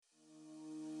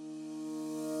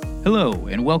Hello,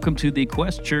 and welcome to the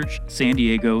Quest Church San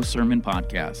Diego Sermon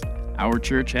Podcast. Our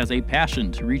church has a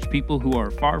passion to reach people who are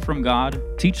far from God,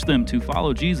 teach them to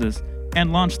follow Jesus,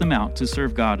 and launch them out to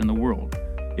serve God in the world.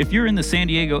 If you're in the San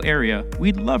Diego area,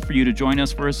 we'd love for you to join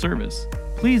us for a service.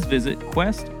 Please visit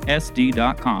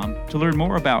questsd.com to learn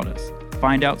more about us,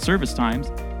 find out service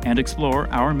times, and explore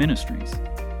our ministries.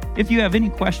 If you have any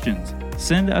questions,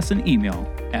 send us an email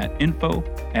at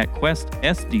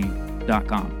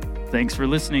info@questsd.com. Thanks for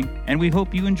listening, and we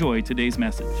hope you enjoy today's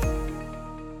message.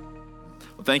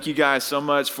 Well, thank you guys so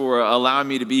much for allowing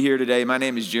me to be here today. My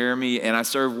name is Jeremy, and I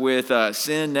serve with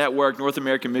SEND Network, North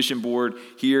American Mission Board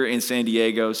here in San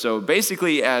Diego. So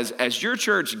basically, as your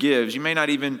church gives, you may not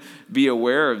even be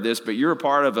aware of this, but you're a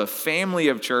part of a family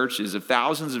of churches, of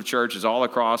thousands of churches all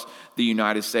across the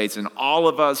United States. And all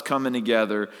of us coming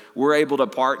together, we're able to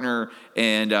partner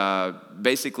and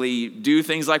basically do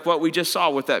things like what we just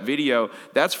saw with that video.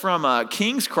 That's from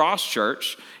King's Cross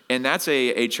Church. And that's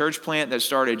a church plant that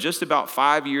started just about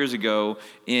 5 years ago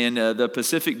in the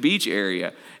Pacific Beach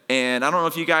area. And I don't know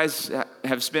if you guys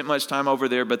have spent much time over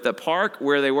there, but the park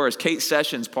where they were is Kate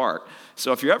Sessions Park.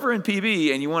 So if you're ever in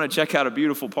PB and you want to check out a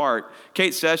beautiful park,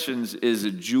 Kate Sessions is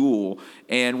a jewel.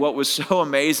 And what was so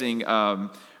amazing,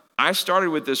 I started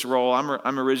with this role.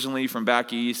 I'm originally from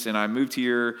back east, and I moved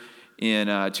here in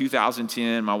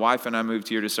 2010. My wife and I moved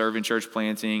here to serve in church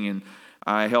planting, and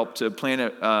I helped to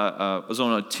plant was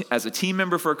as a team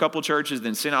member for a couple churches,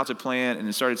 then sent out to plant, and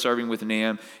then started serving with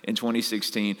NAM in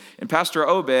 2016. And Pastor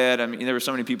Obed, I mean, there were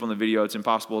so many people in the video, it's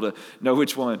impossible to know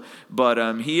which one. But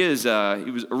he was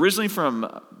originally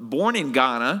born in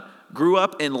Ghana, grew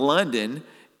up in London,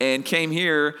 and came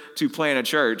here to plant a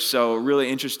church. So really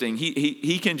interesting.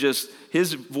 He can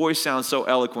his voice sounds so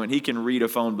eloquent. He can read a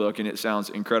phone book and it sounds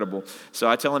incredible. So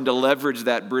I tell him to leverage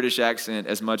that British accent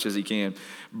as much as he can.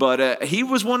 But he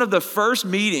was one of the first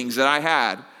meetings that I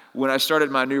had when I started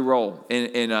my new role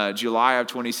in July of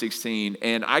 2016.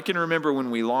 And I can remember when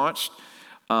we launched,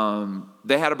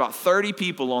 they had about 30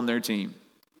 people on their team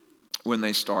when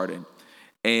they started.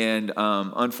 And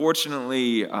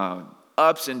unfortunately,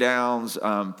 ups and downs.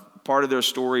 Part of their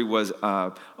story was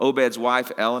Obed's wife,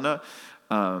 Elena.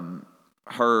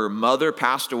 Her mother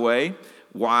passed away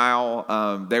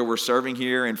while they were serving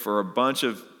here, and for a bunch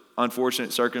of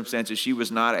unfortunate circumstances, she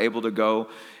was not able to go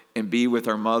and be with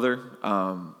her mother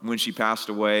when she passed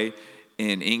away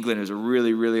in England. It was a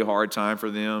really, really hard time for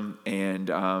them.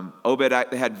 And Obed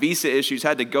had visa issues,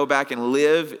 had to go back and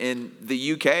live in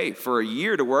the UK for a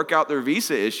year to work out their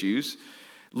visa issues.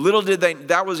 Little did they,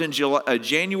 that was in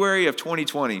January of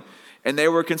 2020, and they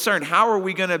were concerned, how are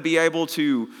we going to be able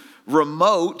to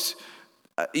remote,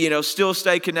 still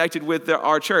stay connected with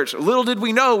our church? Little did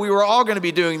we know we were all going to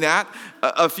be doing that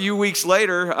a few weeks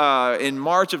later in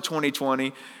March of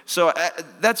 2020. So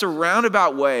that's a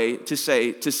roundabout way to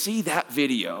see that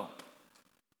video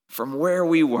from where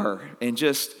we were and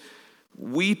just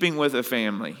weeping with a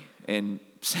family and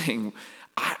saying,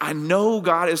 I know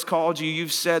God has called you.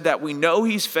 You've said that. We know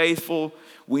He's faithful.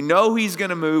 We know He's going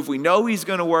to move. We know He's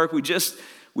going to work. We just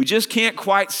can't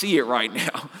quite see it right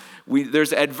now.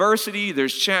 There's adversity,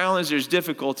 there's challenge, there's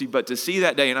difficulty, but to see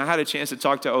that day, and I had a chance to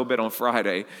talk to Obed on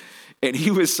Friday, and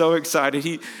he was so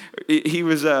excited. He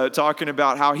was talking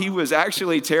about how he was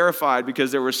actually terrified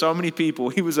because there were so many people.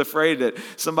 He was afraid that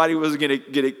somebody was going to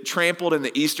get trampled in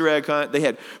the Easter egg hunt. They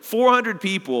had 400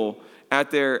 people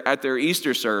at their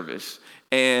Easter service.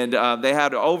 And they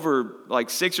had over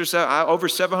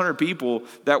 700 people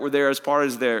that were there as part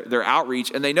of their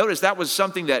outreach. And they noticed that was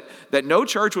something that no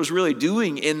church was really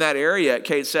doing in that area at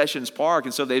Kate Sessions Park.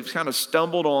 And so they've kind of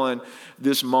stumbled on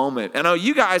this moment. I know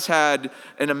you guys had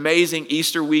an amazing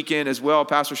Easter weekend as well.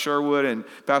 Pastor Sherwood and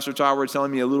Pastor Todd were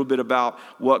telling me a little bit about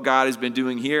what God has been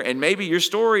doing here. And maybe your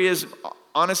story is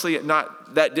honestly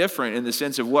not that different in the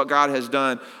sense of what God has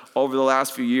done over the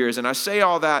last few years. And I say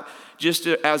all that just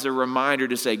as a reminder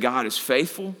to say God is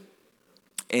faithful.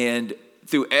 And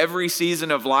through every season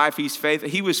of life, He's faithful.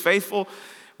 He was faithful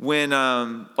when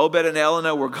Obed and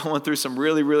Elena were going through some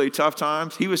really, really tough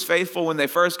times. He was faithful when they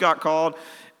first got called.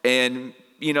 And,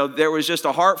 there was just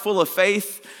a heart full of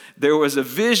faith. There was a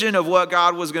vision of what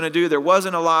God was going to do. There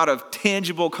wasn't a lot of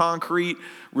tangible, concrete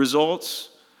results.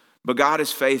 But God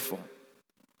is faithful.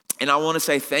 And I want to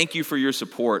say thank you for your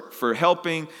support, for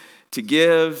helping to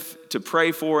give, to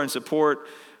pray for and support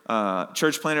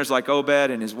church planters like Obed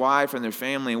and his wife and their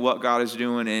family and what God is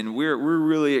doing. And we're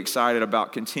really excited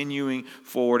about continuing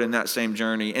forward in that same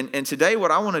journey. And today what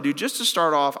I want to do, just to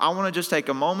start off, I want to just take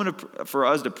a moment for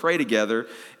us to pray together.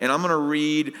 And I'm going to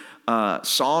read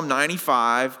Psalm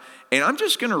 95. And I'm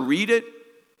just going to read it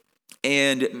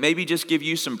and maybe just give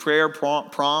you some prayer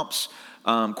prompts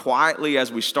quietly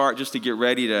as we start, just to get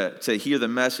ready to hear the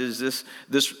message.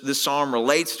 This psalm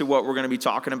relates to what we're going to be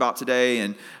talking about today,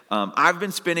 and I've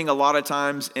been spending a lot of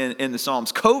times in the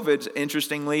Psalms. COVID,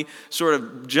 interestingly, sort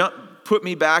of put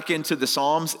me back into the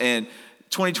Psalms, and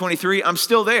 2023, I'm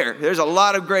still there. There's a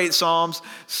lot of great Psalms,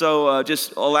 so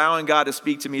just allowing God to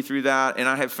speak to me through that, and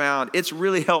I have found it's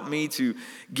really helped me to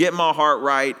get my heart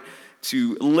right,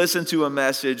 to listen to a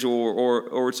message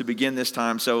or to begin this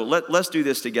time. So let's do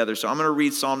this together. So I'm going to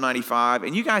read Psalm 95.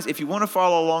 And you guys, if you want to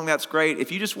follow along, that's great.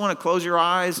 If you just want to close your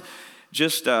eyes,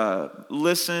 just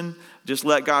listen, just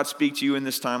let God speak to you in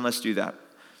this time. Let's do that.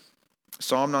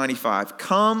 Psalm 95.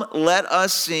 Come, let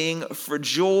us sing for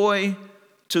joy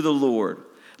to the Lord.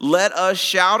 Let us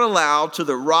shout aloud to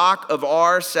the rock of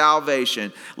our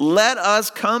salvation. Let us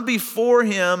come before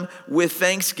him with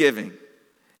thanksgiving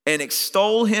and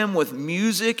extol him with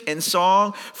music and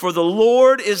song. For the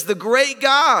Lord is the great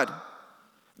God,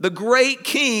 the great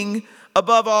King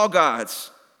above all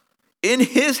gods. In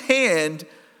his hand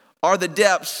are the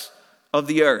depths of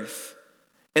the earth,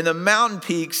 and the mountain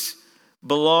peaks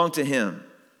belong to him.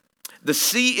 The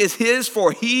sea is his,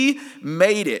 for he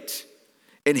made it,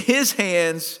 and his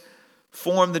hands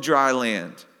formed the dry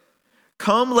land.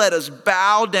 Come, let us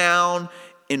bow down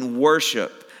in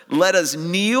worship. Let us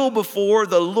kneel before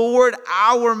the Lord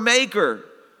our Maker,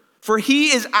 for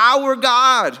he is our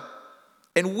God,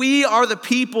 and we are the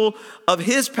people of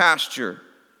his pasture,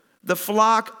 the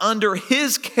flock under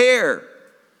his care.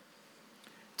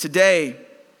 Today,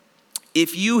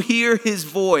 if you hear his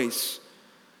voice,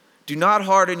 do not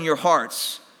harden your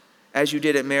hearts as you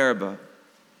did at Meribah,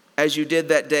 as you did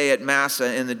that day at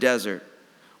Massah in the desert,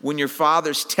 when your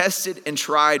fathers tested and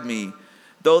tried me,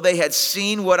 though they had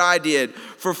seen what I did.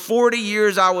 For 40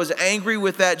 years I was angry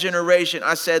with that generation.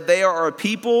 I said, they are a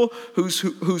people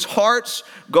whose hearts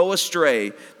go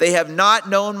astray. They have not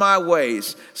known my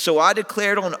ways. So I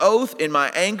declared on oath in my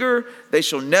anger, they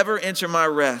shall never enter my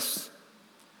rest.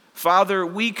 Father,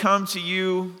 we come to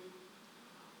you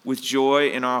with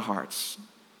joy in our hearts.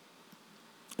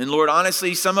 And Lord,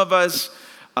 honestly, some of us,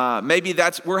 maybe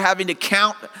we're having to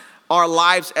count our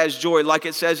lives as joy, like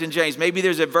it says in James. Maybe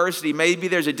there's adversity, maybe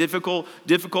there's a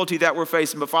difficulty that we're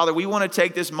facing. But Father, we want to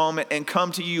take this moment and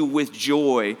come to you with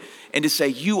joy and to say,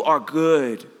 you are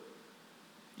good.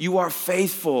 You are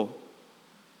faithful.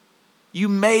 You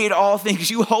made all things.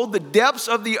 You hold the depths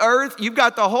of the earth. You've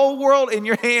got the whole world in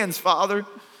your hands, Father.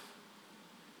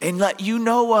 And let you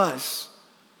know us.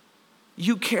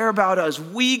 You care about us.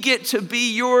 We get to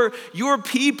be your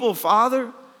people,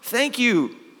 Father. Thank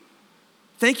you.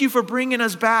 Thank you for bringing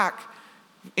us back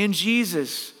in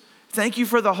Jesus. Thank you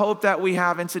for the hope that we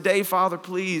have. And today, Father,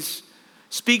 please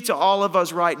speak to all of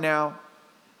us right now.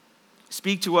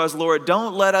 Speak to us, Lord.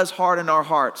 Don't let us harden our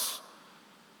hearts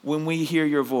when we hear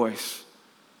your voice.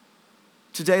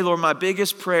 Today, Lord, my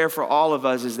biggest prayer for all of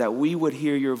us is that we would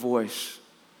hear your voice,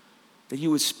 that you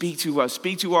would speak to us,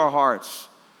 speak to our hearts.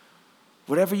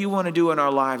 Whatever you want to do in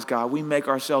our lives, God, we make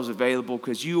ourselves available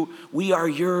because we are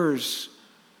yours.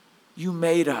 You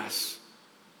made us.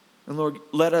 And Lord,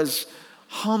 let us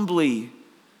humbly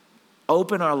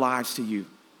open our lives to you,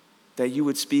 that you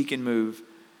would speak and move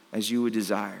as you would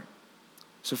desire.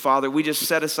 So Father, we just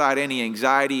set aside any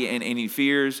anxiety and any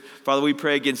fears. Father, we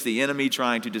pray against the enemy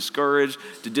trying to discourage,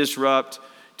 to disrupt,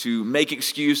 to make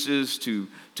excuses, to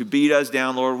beat us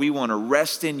down. Lord, we want to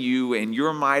rest in you and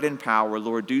your might and power.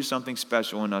 Lord, do something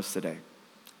special in us today.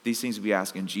 These things we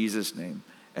ask in Jesus' name.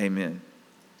 Amen.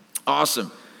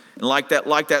 Awesome. And like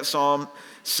that psalm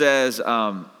says,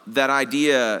 that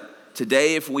idea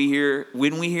today,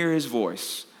 when we hear his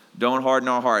voice, don't harden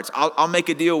our hearts. I'll make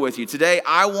a deal with you. Today,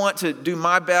 I want to do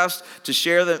my best to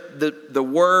share the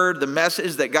word, the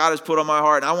message that God has put on my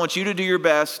heart. And I want you to do your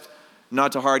best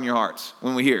not to harden your hearts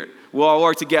when we hear it. We'll all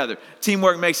work together.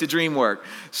 Teamwork makes the dream work.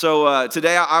 So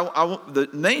today, the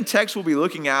main text we'll be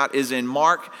looking at is in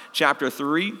Mark chapter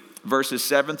 3, verses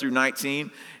 7 through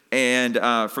 19. And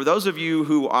for those of you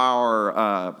who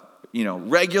are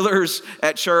regulars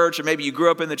at church, or maybe you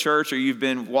grew up in the church, or you've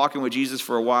been walking with Jesus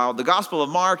for a while, the Gospel of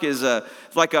Mark is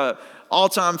like a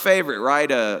all-time favorite,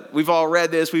 right? We've all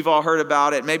read this, we've all heard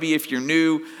about it. Maybe if you're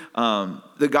new,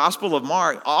 the Gospel of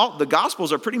Mark, all the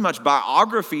Gospels are pretty much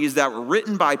biographies that were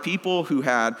written by people who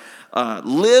had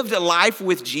lived a life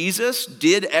with Jesus,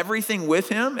 did everything with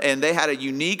him, and they had a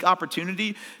unique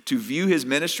opportunity to view his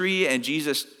ministry, and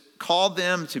Jesus called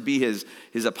them to be his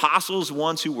apostles,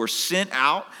 ones who were sent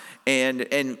out.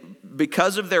 And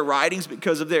because of their writings,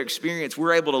 because of their experience,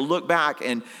 we're able to look back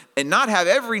and not have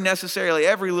necessarily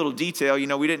every little detail.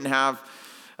 We didn't have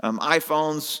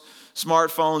iPhones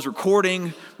smartphones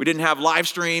recording. We didn't have live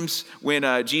streams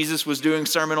when Jesus was doing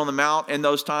Sermon on the Mount in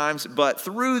those times. But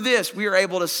through this, we are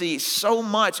able to see so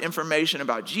much information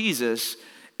about Jesus.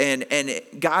 And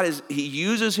God He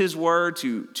uses His word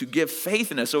to give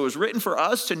faith in us. So it was written for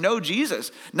us to know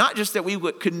Jesus. Not just that we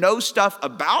could know stuff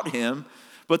about Him,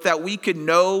 but that we could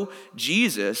know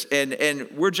Jesus. And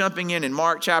we're jumping in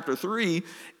Mark chapter 3.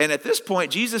 And at this point,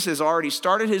 Jesus has already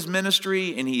started His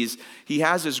ministry, and he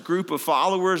has this group of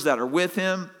followers that are with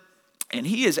Him. And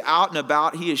He is out and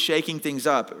about. He is shaking things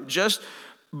up. Just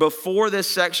before this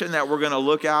section that we're going to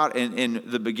look at in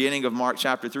the beginning of Mark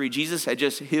chapter 3, Jesus had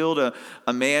just healed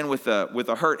a man with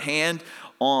a hurt hand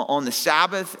on the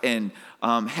Sabbath, and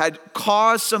had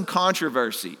caused some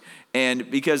controversy.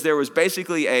 And because there was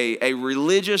basically a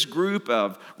religious group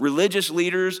of religious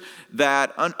leaders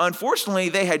that unfortunately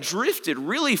they had drifted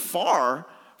really far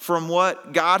from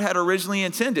what God had originally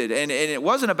intended. And it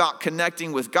wasn't about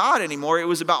connecting with God anymore. It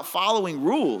was about following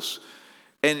rules.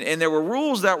 And there were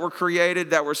rules that were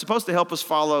created that were supposed to help us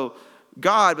follow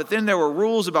God, but then there were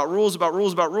rules about rules about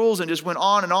rules about rules, and just went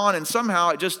on, and somehow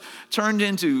it just turned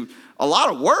into a lot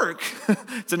of work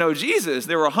to know Jesus.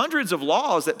 There were hundreds of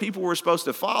laws that people were supposed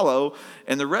to follow,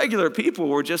 and the regular people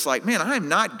were just like, man, I'm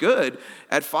not good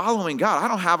at following God. I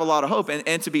don't have a lot of hope.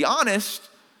 And to be honest,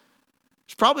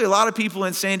 there's probably a lot of people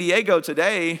in San Diego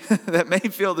today that may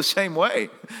feel the same way.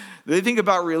 They think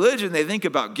about religion, they think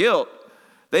about guilt,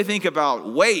 they think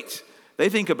about weight, they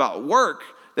think about work.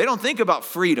 They don't think about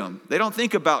freedom. They don't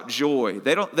think about joy.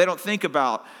 They don't think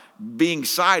about being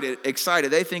excited.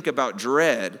 They think about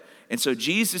dread. And so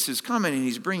Jesus is coming, and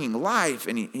He's bringing life,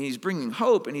 and He's bringing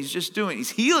hope, and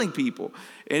He's healing people.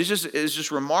 And it's just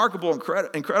remarkable,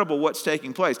 incredible what's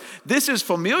taking place. This is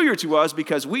familiar to us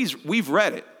because we've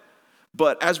read it.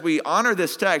 But as we honor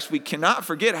this text, we cannot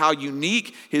forget how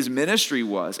unique His ministry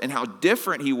was, and how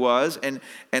different He was, and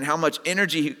how much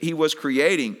energy He was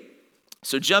creating.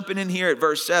 So jumping in here at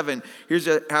verse 7, here's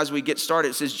as we get started.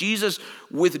 It says, Jesus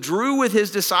withdrew with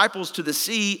His disciples to the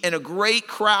sea, and a great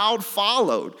crowd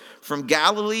followed from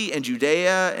Galilee and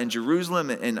Judea and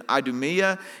Jerusalem and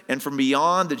Idumea, and from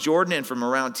beyond the Jordan, and from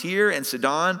around Tyre and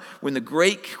Sidon. When the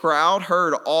great crowd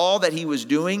heard all that He was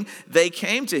doing, they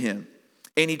came to Him.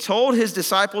 And He told His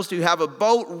disciples to have a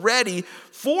boat ready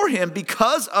for Him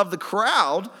because of the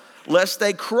crowd, lest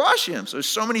they crush Him.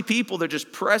 So many people, they're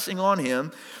just pressing on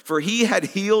Him, for He had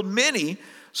healed many,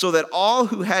 so that all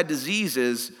who had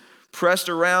diseases pressed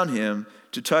around Him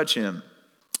to touch Him.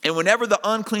 And whenever the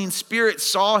unclean spirits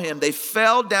saw Him, they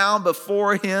fell down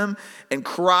before Him and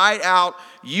cried out,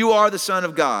 "You are the Son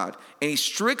of God." And He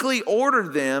strictly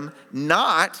ordered them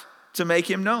not to make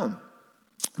Him known.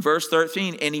 Verse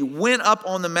 13, and He went up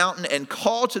on the mountain and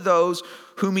called to those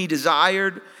whom He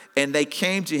desired, and they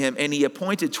came to Him. And He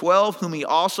appointed 12, whom He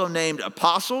also named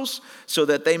apostles, so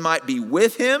that they might be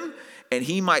with Him, and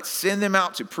He might send them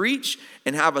out to preach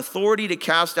and have authority to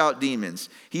cast out demons.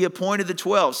 He appointed the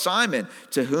 12, Simon,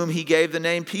 to whom He gave the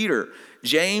name Peter,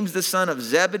 James the son of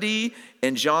Zebedee,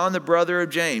 and John the brother of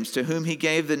James, to whom He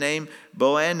gave the name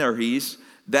Boanerges,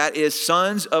 that is,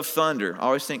 Sons of Thunder. I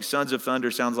always think Sons of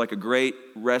Thunder sounds like a great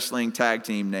wrestling tag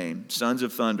team name. Sons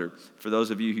of Thunder. For those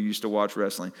of you who used to watch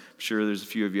wrestling, I'm sure there's a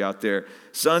few of you out there.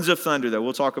 Sons of Thunder, that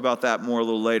we'll talk about that more a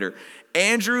little later.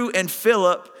 Andrew and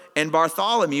Philip and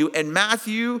Bartholomew and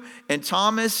Matthew and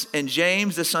Thomas and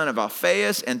James the son of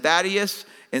Alphaeus and Thaddeus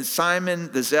and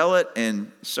Simon the Zealot, and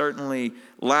certainly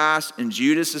last, and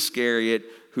Judas Iscariot,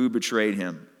 who betrayed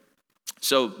Him.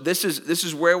 So this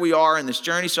is where we are in this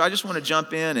journey. So I just want to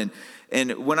jump in,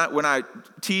 and when I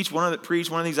teach, one of the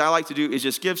things I like to do is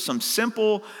just give some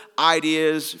simple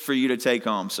ideas for you to take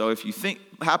home. So if you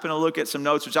happen to look at some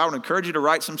notes, which I would encourage you to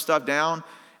write some stuff down.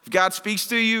 If God speaks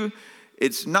to you,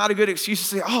 it's not a good excuse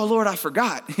to say, "Oh Lord, I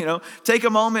forgot." Take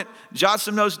a moment, jot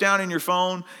some notes down in your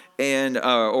phone, and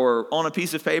or on a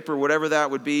piece of paper, whatever that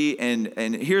would be.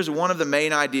 And here's one of the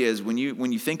main ideas when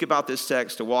you think about this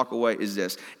text to walk away is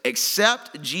this: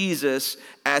 accept Jesus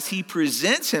as He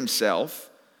presents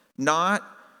Himself, not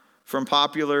from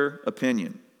popular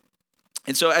opinion.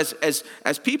 And so as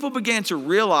people began to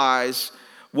realize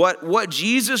what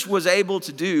Jesus was able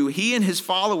to do, He and His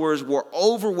followers were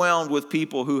overwhelmed with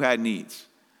people who had needs.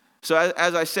 So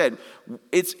as I said,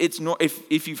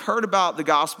 if you've heard about the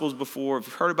Gospels before, if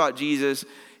you've heard about Jesus,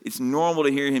 it's normal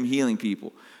to hear Him healing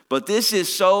people. But this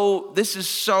is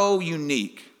so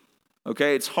unique.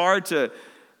 Okay, it's hard to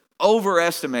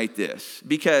overestimate this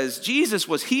because Jesus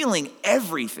was healing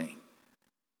everything.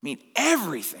 I mean,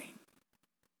 everything.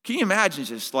 Can you imagine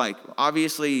just like,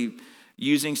 obviously,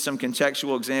 using some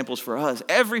contextual examples for us,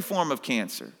 every form of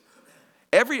cancer,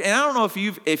 And I don't know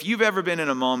if you've ever been in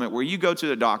a moment where you go to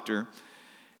the doctor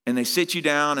and they sit you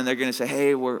down and they're going to say,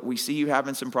 hey, we see you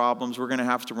having some problems. We're going to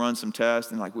have to run some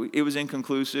tests. And like, it was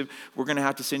inconclusive. We're going to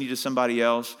have to send you to somebody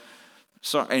else.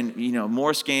 So, and,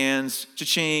 more scans,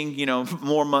 cha-ching,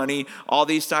 more money, all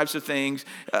these types of things.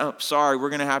 Sorry, we're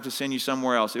going to have to send you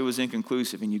somewhere else. It was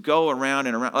inconclusive. And you go around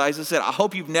and around. As I said, I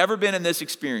hope you've never been in this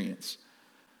experience.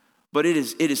 But it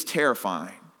is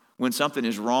terrifying when something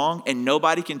is wrong and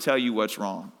nobody can tell you what's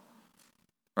wrong.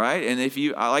 Right? And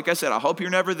like I said, I hope you're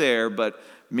never there, but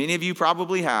many of you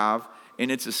probably have,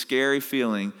 and it's a scary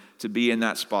feeling to be in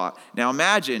that spot. Now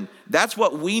imagine, that's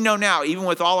what we know now, even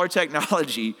with all our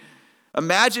technology.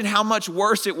 Imagine how much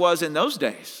worse it was in those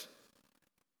days.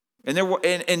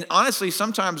 And honestly,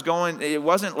 sometimes it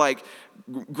wasn't like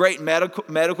great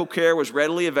medical care was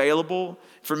readily available.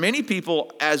 For many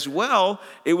people as well,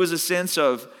 it was a sense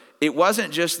of, it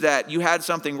wasn't just that you had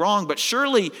something wrong, but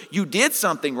surely you did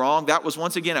something wrong. That was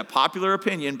once again a popular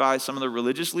opinion by some of the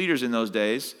religious leaders in those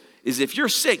days, is if you're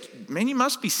sick, man, you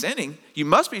must be sinning. You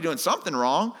must be doing something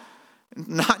wrong.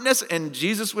 And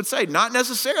Jesus would say, not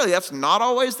necessarily. That's not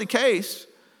always the case.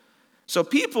 So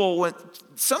when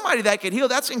somebody that could heal,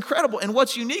 that's incredible. And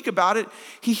what's unique about it,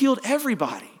 he healed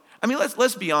everybody. I mean,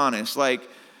 let's be honest. Like,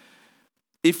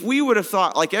 if we would have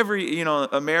thought, like every,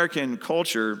 American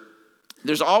culture,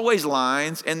 there's always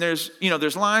lines, and there's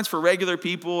lines for regular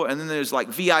people, and then there's like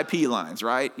VIP lines,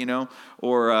 right?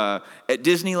 Or at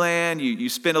Disneyland, you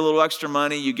spend a little extra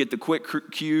money, you get the quick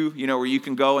queue, where you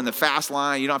can go in the fast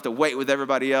line. You don't have to wait with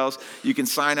everybody else. You can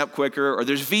sign up quicker. Or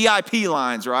there's VIP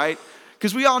lines, right?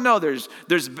 Because we all know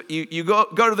you go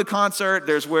to the concert,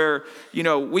 there's where,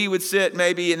 we would sit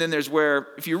maybe, and then there's where,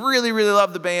 if you really, really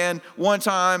love the band, one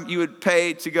time you would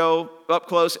pay to go up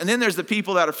close. And then there's the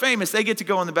people that are famous, they get to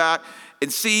go in the back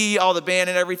and see all the band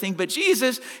and everything. But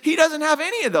Jesus, he doesn't have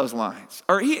any of those lines.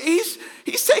 Or he's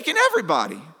taking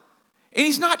everybody. And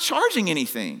he's not charging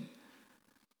anything.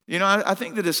 I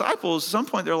think the disciples, at some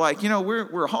point, they're like,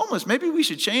 we're homeless. Maybe we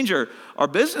should change our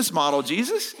business model,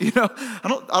 Jesus. I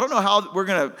don't know how we're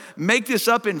going to make this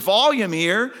up in volume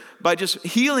here by just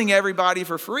healing everybody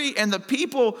for free. And the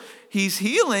people he's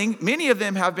healing, many of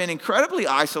them have been incredibly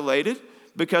isolated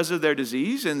because of their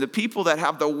disease. And the people that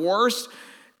have the worst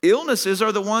illnesses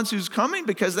are the ones who's coming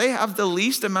because they have the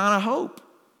least amount of hope.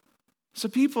 So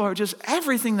people are just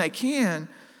everything they can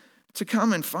to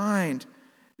come and find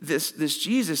this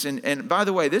Jesus. And by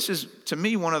the way, this is, to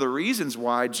me, one of the reasons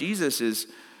why Jesus is,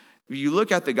 you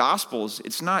look at the Gospels,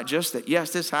 it's not just that,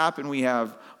 yes, this happened. We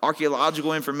have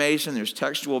archaeological information. There's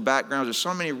textual backgrounds. There's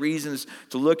so many reasons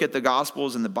to look at the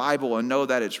Gospels and the Bible and know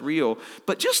that it's real.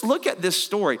 But just look at this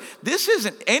story. This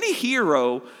isn't any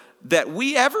hero that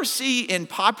we ever see in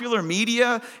popular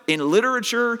media, in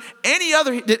literature.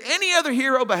 Did any other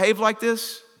hero behave like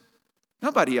this?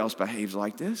 Nobody else behaves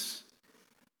like this.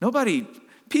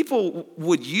 People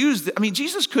would use,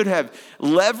 Jesus could have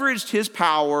leveraged his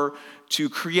power to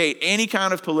create any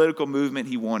kind of political movement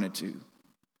he wanted to.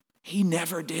 He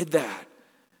never did that.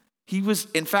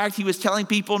 In fact, he was telling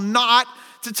people not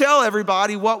to tell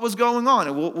everybody what was going on.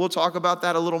 And we'll talk about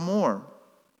that a little more.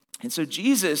 And so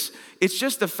Jesus, it's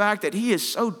just the fact that he is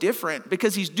so different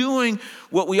because he's doing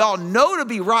what we all know to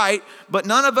be right, but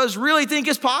none of us really think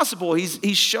is possible.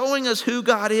 He's showing us who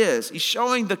God is. He's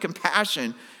showing the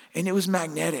compassion. And it was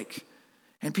magnetic.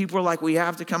 And people were like, we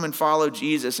have to come and follow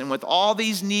Jesus. And with all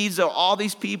these needs of all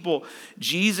these people,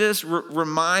 Jesus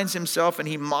reminds himself and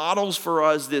he models for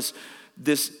us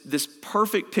this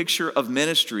perfect picture of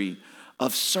ministry,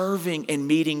 of serving and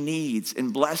meeting needs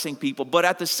and blessing people. But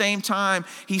at the same time,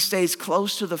 he stays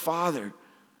close to the Father.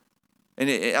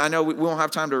 And I know we won't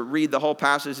have time to read the whole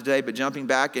passage today, but jumping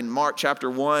back in Mark chapter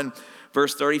 1,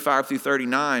 verse 35 through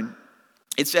 39,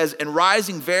 it says, and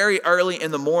rising very early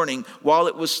in the morning, while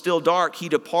it was still dark, he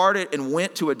departed and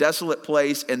went to a desolate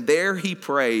place, and there he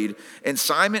prayed. And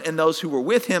Simon and those who were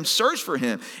with him searched for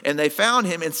him, and they found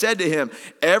him and said to him,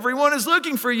 everyone is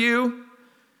looking for you.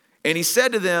 And he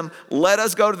said to them, let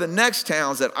us go to the next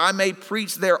towns that I may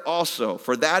preach there also,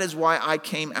 for that is why I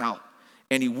came out.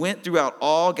 And he went throughout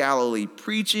all Galilee,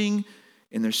 preaching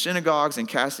in their synagogues and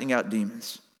casting out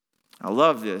demons. I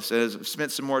love this. As I've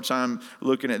spent some more time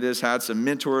looking at this, had some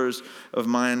mentors of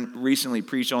mine recently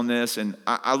preach on this, and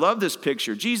I love this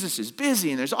picture. Jesus is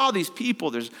busy, and there's all these people.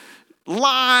 There's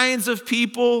lines of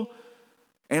people,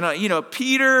 and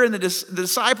Peter and the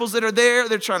disciples that are there,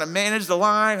 they're trying to manage the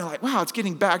line. I'm like, wow, it's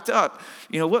getting backed up.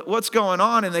 What's going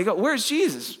on? And they go, where's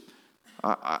Jesus?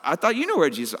 I thought you knew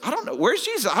where Jesus is. I don't know. Where's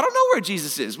Jesus? I don't know where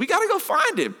Jesus is. We got to go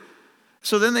find him.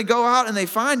 So then they go out and they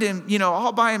find him,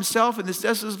 all by himself in this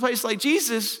desolate place. Like,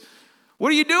 Jesus,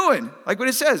 What are you doing? Like what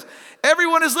it says,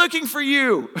 everyone is looking for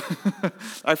you.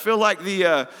 I feel like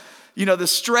the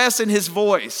stress in his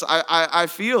voice. I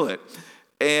feel it.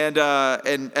 And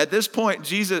at this point,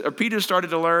 Peter started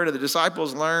to learn, and the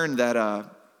disciples learned that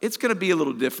it's going to be a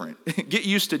little different. Get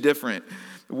used to different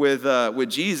with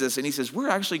Jesus. And he says, we're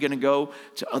actually going to go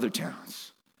to other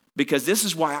towns because this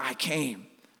is why I came,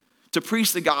 to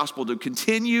preach the gospel, to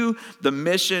continue the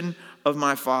mission of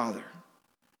my Father.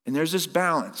 And there's this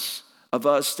balance of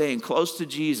us staying close to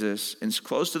Jesus and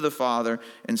close to the Father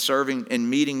and serving and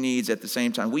meeting needs at the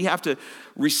same time. We have to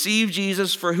receive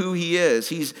Jesus for who he is.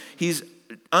 He's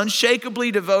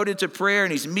unshakably devoted to prayer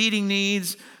and he's meeting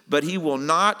needs, but he will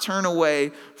not turn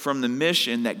away from the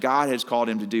mission that God has called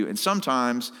him to do. And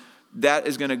sometimes that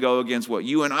is going to go against what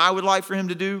you and I would like for him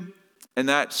to do. And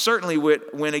that certainly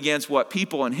went against what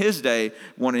people in his day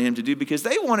wanted him to do, because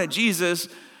they wanted Jesus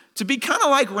to be kind of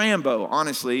like Rambo,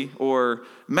 honestly, or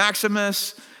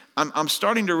Maximus. I'm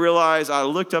starting to realize, I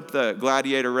looked up the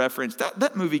Gladiator reference.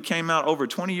 That movie came out over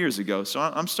 20 years ago, so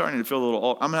I'm starting to feel a little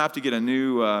old. I'm going to have to get a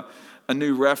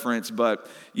new reference, but,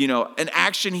 an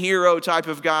action hero type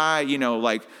of guy,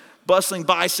 like bustling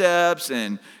biceps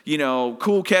and,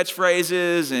 cool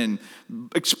catchphrases and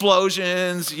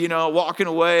explosions, walking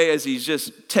away as he's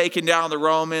just taking down the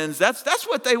Romans. That's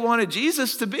what they wanted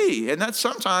Jesus to be. And that's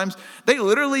sometimes they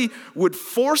literally would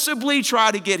forcibly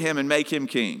try to get him and make him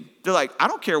king. They're like, I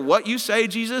don't care what you say,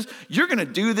 Jesus, you're going to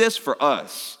do this for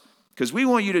us because we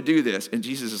want you to do this. And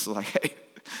Jesus is like, hey,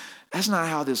 that's not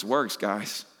how this works,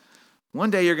 guys.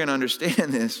 One day you're going to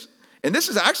understand this. And this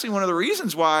is actually one of the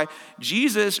reasons why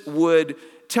Jesus would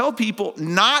tell people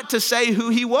not to say who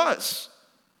he was,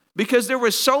 because there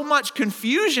was so much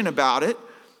confusion about it.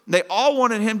 They all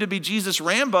wanted him to be Jesus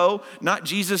Rambo, not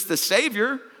Jesus the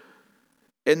Savior.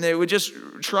 And they would just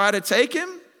try to take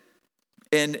him.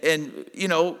 And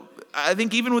I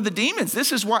think even with the demons,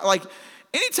 this is why, like,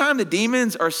 anytime the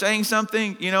demons are saying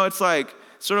something, it's like,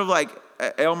 sort of like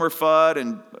Elmer Fudd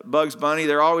and Bugs Bunny,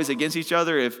 they're always against each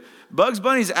other. If Bugs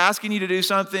Bunny's asking you to do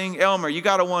something, Elmer, you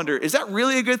got to wonder, is that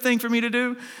really a good thing for me to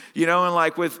do? And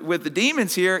like with the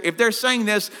demons here, if they're saying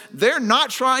this, they're not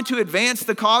trying to advance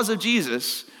the cause of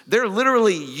Jesus. They're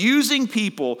literally using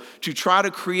people to try to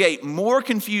create more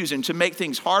confusion, to make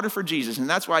things harder for Jesus. And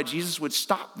that's why Jesus would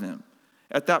stop them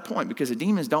at that point, because the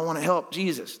demons don't want to help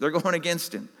Jesus. They're going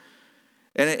against him.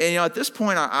 And at this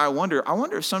point, I wonder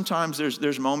if sometimes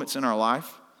there's moments in our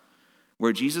life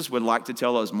where Jesus would like to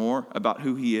tell us more about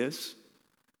who he is.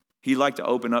 He'd like to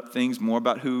open up things more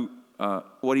about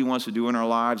what he wants to do in our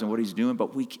lives and what he's doing,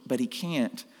 but he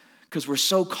can't, because we're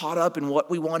so caught up in what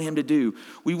we want him to do.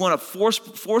 We want to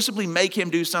forcibly make him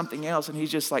do something else, and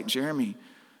he's just like, Jeremy,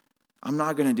 I'm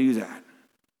not going to do that.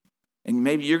 And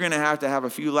maybe you're going to have a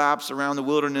few laps around the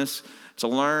wilderness to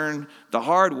learn the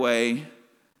hard way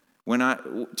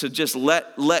to just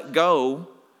let go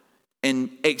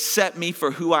and accept me for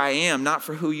who I am, not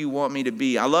for who you want me to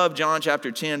be. I love John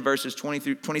chapter 10, verses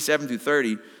 27 through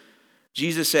 30.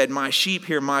 Jesus said, my sheep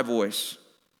hear my voice,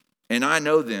 and I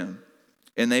know them,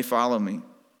 and they follow me.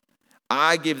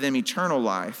 I give them eternal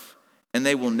life, and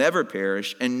they will never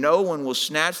perish, and no one will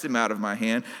snatch them out of my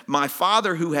hand. My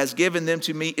Father who has given them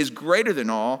to me is greater than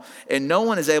all, and no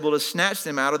one is able to snatch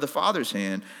them out of the Father's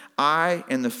hand. I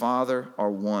and the Father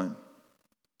are one.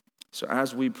 So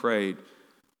as we prayed,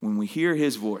 when we hear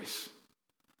his voice,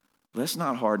 let's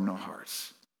not harden our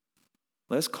hearts.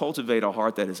 Let's cultivate a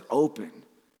heart that is open,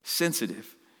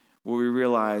 sensitive, where we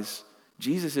realize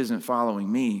Jesus isn't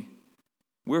following me,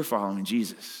 we're following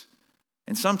Jesus.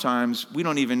 And sometimes we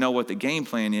don't even know what the game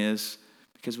plan is,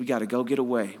 because we got to go get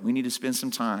away. We need to spend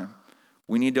some time.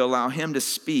 We need to allow him to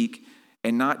speak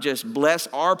and not just bless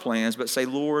our plans, but say,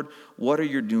 Lord, what are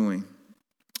you doing?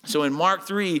 So in Mark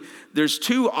 3, there's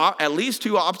at least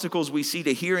two obstacles we see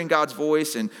to hearing God's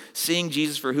voice and seeing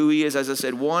Jesus for who he is. As I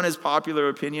said, one is popular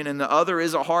opinion, and the other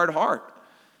is a hard heart.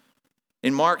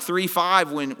 In Mark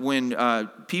 3:5, when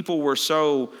people were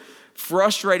so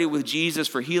frustrated with Jesus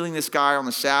for healing this guy on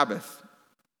the Sabbath,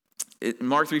 in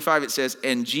Mark 3:5 it says,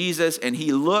 and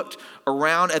he looked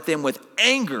around at them with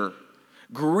anger,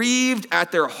 grieved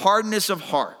at their hardness of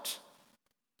heart.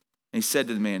 And he said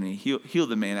to the man, and he healed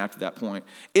the man after that point.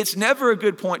 It's never a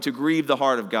good point to grieve the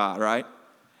heart of God, right?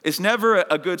 It's never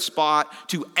a good spot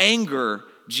to anger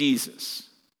Jesus.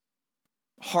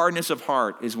 Hardness of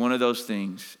heart is one of those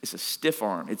things. It's a stiff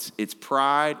arm. It's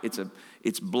pride.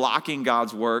 It's blocking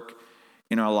God's work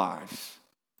in our lives.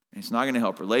 And it's not going to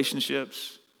help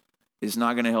relationships. It's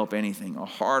not going to help anything. A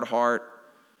hard heart,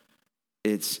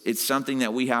 it's something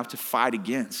that we have to fight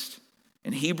against.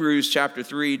 And Hebrews chapter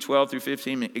 3, 12 through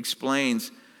 15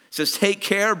 explains It says, take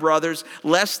care, brothers,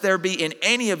 lest there be in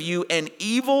any of you an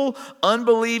evil,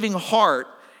 unbelieving heart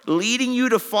leading you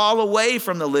to fall away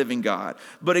from the living God.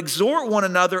 But exhort one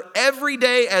another every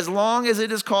day as long as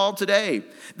it is called today,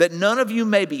 that none of you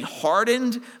may be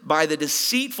hardened by the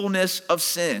deceitfulness of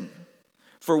sin.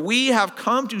 For we have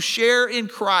come to share in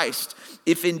Christ,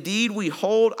 if indeed we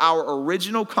hold our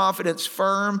original confidence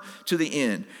firm to the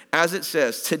end. As it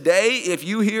says, today if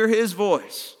you hear his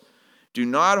voice, do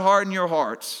not harden your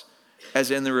hearts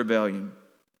as in the rebellion.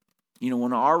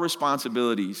 One of our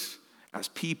responsibilities as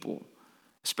people,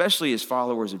 especially as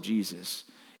followers of Jesus,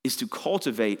 is to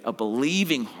cultivate a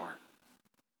believing heart,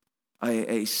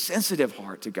 a sensitive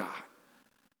heart to God.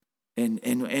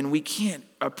 And we can't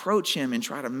approach him and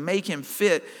try to make him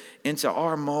fit into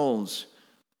our molds.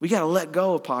 We got to let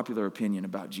go of popular opinion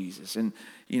about Jesus. And,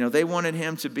 they wanted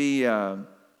him to be the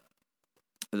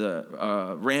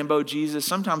Rambo Jesus.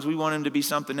 Sometimes we want him to be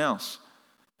something else.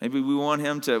 Maybe we want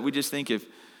him to, we just think if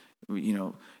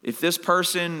this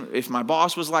person, if my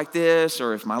boss was like this,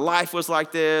 or if my life was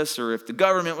like this, or if the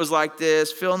government was like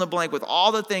this, fill in the blank with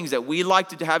all the things that we like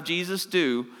to have Jesus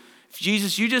do. If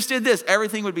Jesus, you just did this,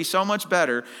 everything would be so much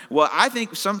better. Well, I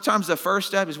think sometimes the first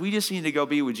step is we just need to go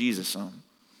be with Jesus some.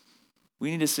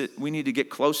 We need to get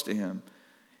close to him.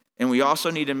 And we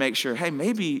also need to make sure, hey,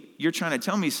 maybe you're trying to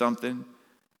tell me something,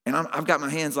 and I've got my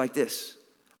hands like this.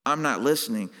 I'm not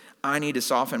listening. I need to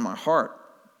soften my heart.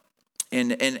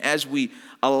 And as we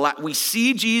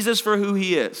see Jesus for who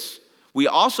he is, we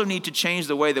also need to change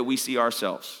the way that we see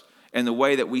ourselves and the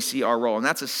way that we see our role. And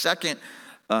that's a second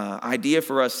idea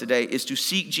for us today, is to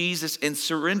seek Jesus and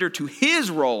surrender to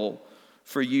his role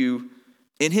for you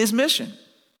in his mission.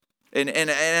 And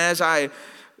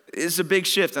it's a big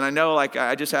shift. And I know,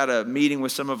 I just had a meeting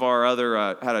with some of our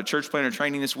had a church planner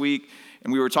training this week,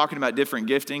 and we were talking about different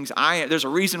giftings. There's a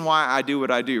reason why I do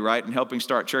what I do, right? In helping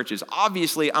start churches.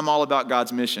 Obviously, I'm all about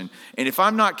God's mission. And if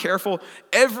I'm not careful,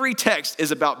 every text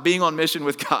is about being on mission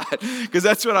with God, because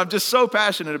that's what I'm just so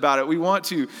passionate about it. We want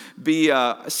to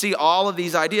see all of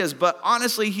these ideas. But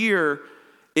honestly here,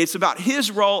 it's about his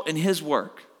role and his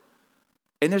work.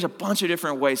 And there's a bunch of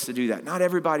different ways to do that. Not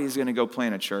everybody is going to go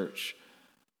plant a church.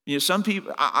 Some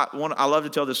people, I love to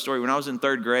tell this story. When I was in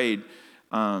third grade,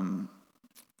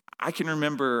 I can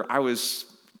remember I was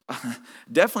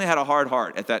definitely had a hard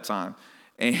heart at that time.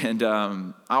 And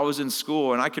I was in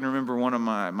school, and I can remember one of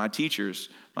my teachers,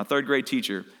 my third grade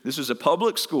teacher. This was a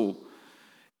public school.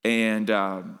 And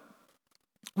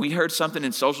we heard something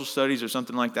in social studies or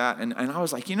something like that. And I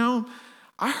was like,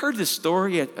 I heard this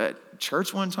story at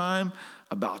church one time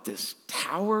about this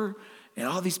tower and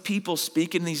all these people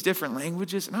speaking these different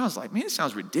languages. And I was like, man, it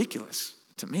sounds ridiculous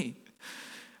to me.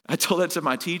 I told that to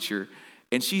my teacher,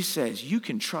 and she says, you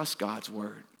can trust God's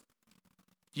word.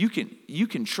 You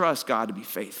can trust God to be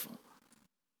faithful.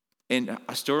 And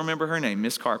I still remember her name,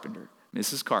 Mrs.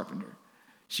 Carpenter.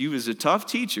 She was a tough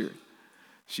teacher.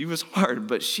 She was hard,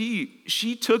 but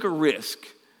she took a risk.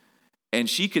 And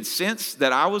she could sense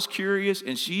that I was curious,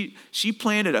 and she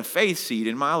planted a faith seed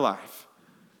in my life.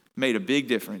 Made a big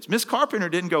difference. Miss Carpenter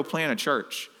didn't go plant a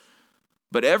church,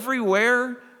 but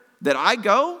everywhere that I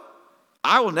go,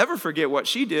 I will never forget what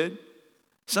she did.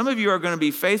 Some of you are going to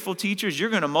be faithful teachers. You're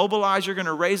going to mobilize. You're going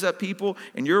to raise up people,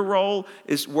 and your role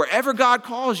is wherever God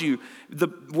calls you.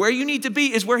 Where you need to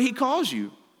be is where he calls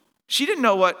you. She didn't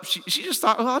know what, she just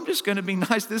thought, I'm just going to be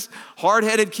nice. This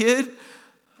hard-headed kid,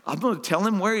 I'm going to tell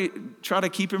him try to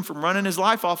keep him from running his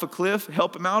life off a cliff,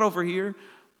 help him out over here.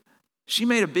 She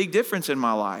made a big difference in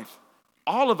my life.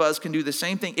 All of us can do the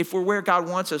same thing if we're where God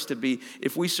wants us to be,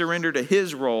 if we surrender to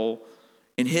his role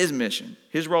in his mission,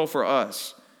 his role for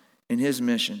us in his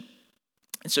mission.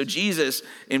 And so Jesus,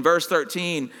 in verse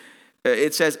 13,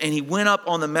 it says, and he went up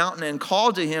on the mountain and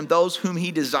called to him those whom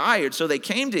he desired. So they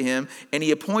came to him, and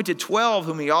he appointed 12,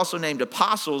 whom he also named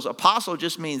apostles. Apostle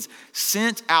just means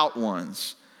sent out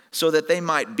ones, so that they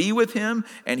might be with him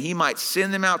and he might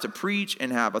send them out to preach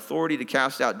and have authority to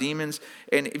cast out demons.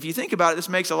 And if you think about it, this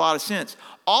makes a lot of sense.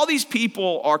 All these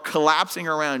people are collapsing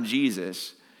around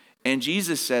Jesus, and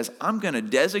Jesus says, I'm going to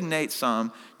designate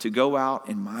some to go out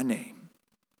in my name,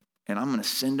 and I'm going to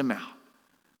send them out.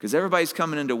 Because everybody's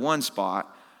coming into one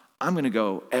spot, I'm going to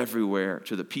go everywhere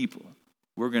to the people.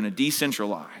 We're going to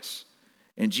decentralize.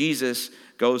 And Jesus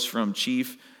goes from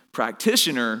chief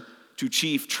practitioner to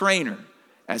chief trainer,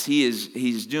 as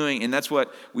he's doing, and that's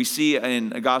what we see in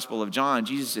the Gospel of John.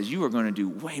 Jesus says, you are going to do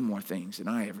way more things than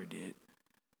I ever did.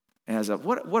 And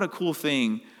what a cool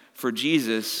thing for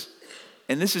Jesus.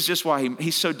 And this is just why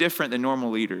he's so different than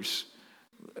normal leaders.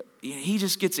 He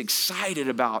just gets excited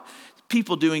about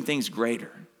people doing things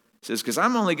greater. He says, because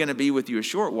I'm only going to be with you a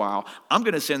short while. I'm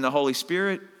going to send the Holy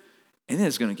Spirit, and then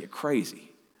it's going to get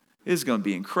crazy. It's going to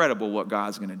be incredible what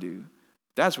God's going to do.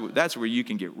 That's where you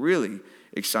can get really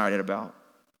excited about.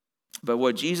 But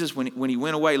what Jesus, when he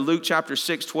went away, Luke chapter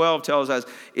 6:12 tells us,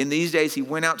 in these days he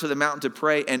went out to the mountain to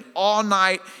pray, and all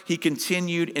night he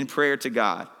continued in prayer to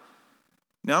God.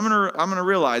 Now I'm gonna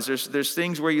realize there's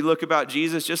things where you look about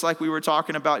Jesus, just like we were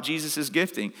talking about Jesus'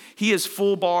 gifting. He is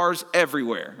full bars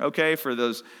everywhere, okay? For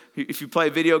those, if you play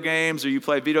video games or you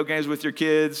play video games with your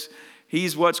kids,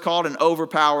 he's what's called an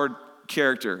overpowered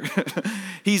character.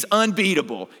 He's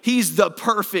unbeatable. He's the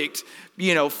perfect,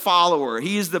 follower.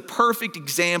 He is the perfect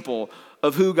example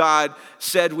of who God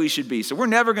said we should be. So we're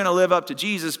never going to live up to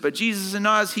Jesus, but Jesus in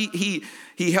us, he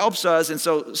helps us. And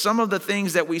so some of the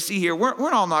things that we see here,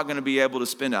 we're all not going to be able to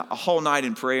spend a whole night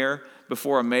in prayer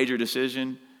before a major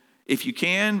decision. If you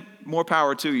can, more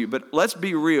power to you. But let's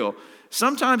be real.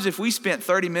 Sometimes if we spent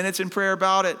 30 minutes in prayer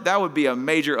about it, that would be a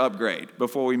major upgrade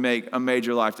before we make a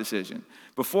major life decision.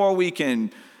 Before we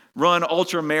can run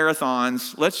ultra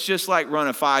marathons, let's just run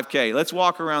a 5K. Let's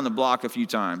walk around the block a few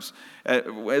times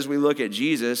as we look at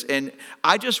Jesus. And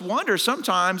I just wonder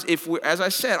sometimes if, as I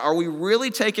said, are we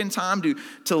really taking time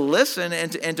to listen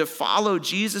and to follow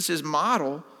Jesus'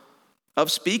 model of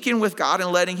speaking with God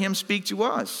and letting him speak to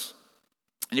us?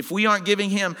 And if we aren't giving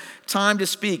him time to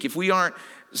speak, if we aren't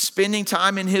spending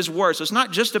time in his word, so it's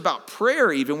not just about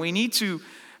prayer even. We need to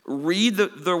read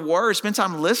the word, spend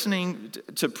time listening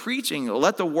to preaching,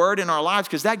 let the word in our lives,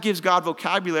 because that gives God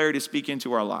vocabulary to speak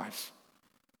into our lives.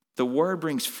 The word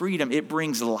brings freedom. It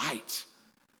brings light.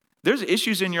 There's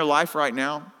issues in your life right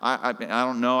now. I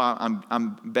don't know.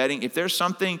 I'm betting if there's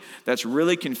something that's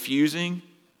really confusing,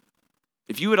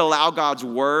 if you would allow God's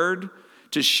word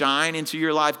to shine into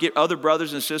your life, get other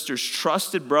brothers and sisters,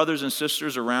 trusted brothers and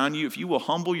sisters around you, if you will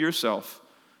humble yourself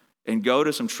and go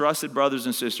to some trusted brothers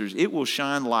and sisters, it will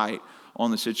shine light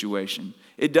on the situation.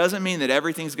 It doesn't mean that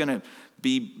everything's going to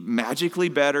be magically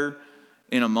better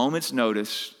in a moment's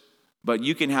notice, but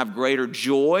you can have greater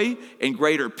joy and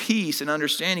greater peace in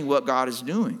understanding what God is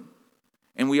doing.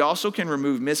 And we also can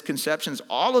remove misconceptions,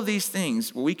 all of these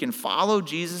things where we can follow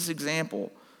Jesus'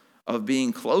 example of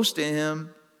being close to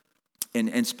him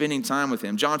and spending time with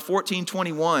him. John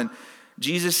 14:21,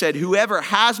 Jesus said, whoever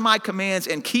has my commands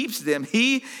and keeps them,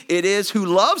 he it is who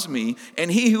loves me, and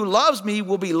he who loves me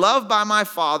will be loved by my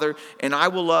Father, and I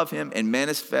will love him and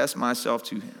manifest myself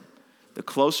to him. The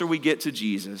closer we get to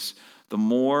Jesus, the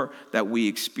more that we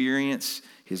experience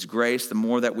his grace, the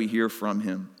more that we hear from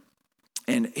him.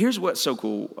 And here's what's so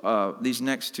cool, these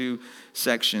next two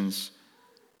sections.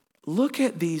 Look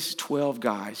at these 12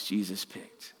 guys Jesus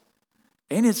picked.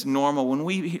 And it's normal when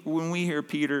we hear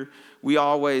Peter, we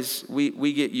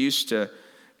get used to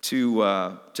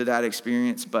that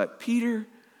experience. But Peter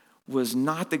was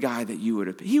not the guy that you would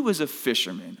have. He was a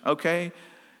fisherman. Okay,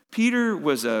 Peter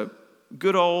was a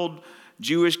good old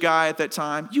Jewish guy at that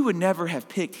time. You would never have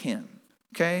picked him.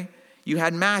 Okay, you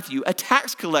had Matthew, a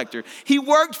tax collector. He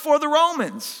worked for the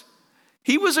Romans.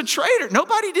 He was a traitor.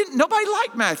 Nobody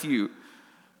liked Matthew.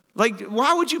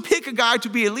 Why would you pick a guy to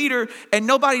be a leader and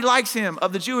nobody likes him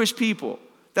of the Jewish people?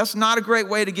 That's not a great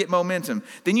way to get momentum.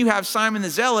 Then you have Simon the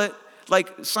Zealot.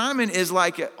 Simon is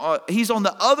he's on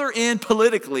the other end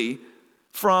politically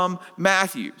from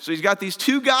Matthew. So he's got these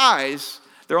two guys.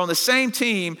 They're on the same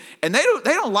team, and they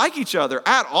don't like each other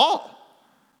at all,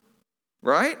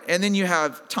 right? And then you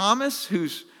have Thomas, who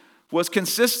was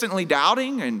consistently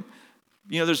doubting, and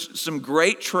there's some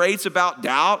great traits about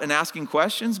doubt and asking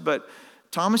questions, but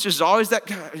Thomas is always that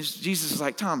guy. Jesus is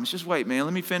like, Thomas, just wait, man.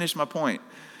 Let me finish my point.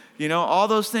 All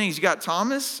those things. You got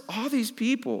Thomas, all these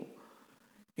people.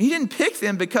 He didn't pick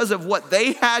them because of what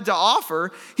they had to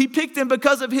offer. He picked them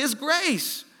because of his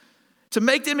grace, to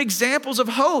make them examples of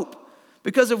hope,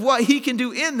 because of what he can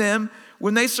do in them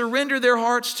when they surrender their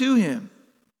hearts to him.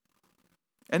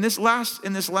 And this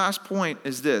last point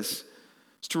is this.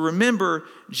 It's to remember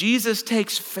Jesus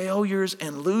takes failures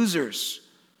and losers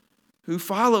who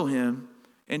follow him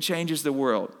and changes the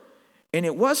world. And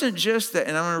it wasn't just that,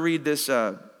 and I'm going to read this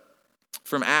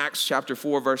from Acts chapter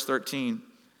 4, verse 13.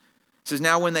 It says,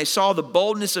 now when they saw the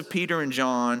boldness of Peter and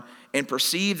John and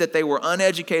perceived that they were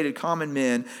uneducated common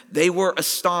men, they were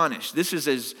astonished. This is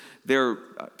as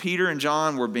Peter and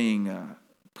John were being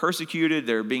persecuted.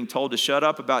 They're being told to shut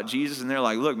up about Jesus. And they're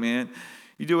like, look, man,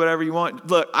 you do whatever you want.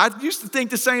 Look, I used to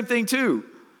think the same thing too.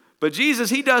 But Jesus,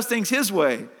 he does things his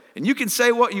way. And you can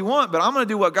say what you want, but I'm going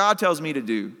to do what God tells me to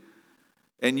do.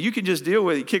 And you can just deal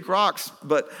with it, kick rocks.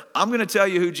 But I'm going to tell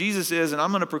you who Jesus is, and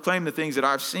I'm going to proclaim the things that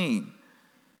I've seen.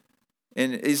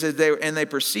 And he says they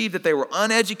perceived that they were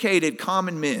uneducated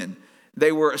common men.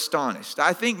 they were astonished.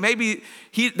 I think maybe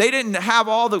they didn't have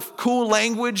all the cool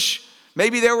language.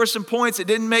 Maybe there were some points that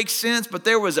didn't make sense, but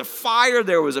there was a fire,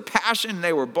 there was a passion, and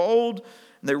they were bold,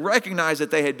 and they recognized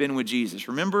that they had been with Jesus.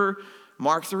 Remember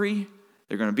Mark 3?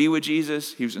 They're going to be with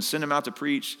Jesus. He was going to send them out to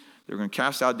preach. They were going to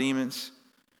cast out demons,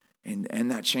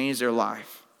 and that changed their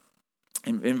life.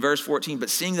 In verse 14,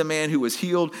 but seeing the man who was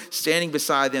healed standing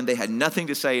beside them, they had nothing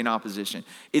to say in opposition.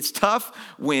 It's tough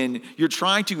when you're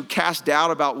trying to cast doubt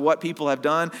about what people have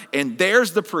done, and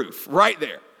there's the proof right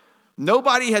there.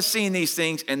 Nobody has seen these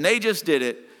things, and they just did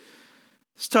it.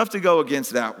 It's tough to go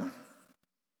against that one.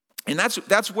 And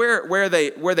that's where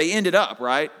they ended up,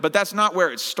 right? But that's not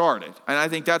where it started. And I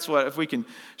think that's what, if we can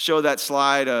show that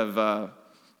slide of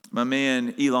my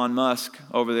man Elon Musk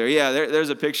over there. Yeah, there's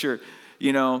a picture,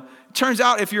 you know. Turns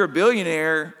out if you're a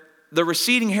billionaire, the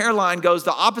receding hairline goes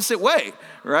the opposite way,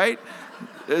 right?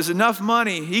 There's enough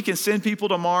money, he can send people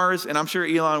to Mars, and I'm sure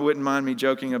Elon wouldn't mind me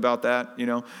joking about that, you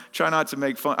know. Try not to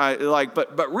make fun,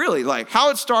 but really, like,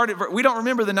 how it started, we don't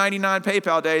remember the 99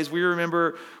 PayPal days. We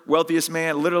remember wealthiest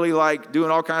man literally like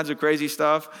doing all kinds of crazy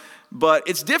stuff, but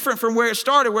it's different from where it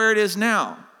started, where it is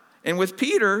now. And with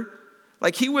Peter,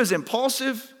 like, he was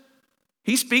impulsive.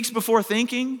 He speaks before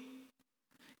thinking.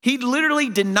 He literally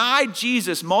denied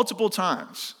Jesus multiple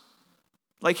times.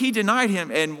 Like, he denied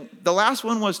him. And the last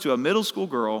one was to a middle school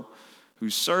girl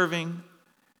who's serving,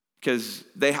 because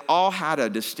they all had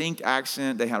a distinct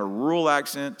accent. They had a rural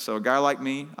accent. So a guy like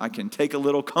me, I can take a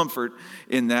little comfort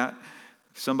in that.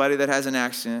 Somebody that has an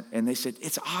accent. And they said,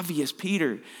 it's obvious,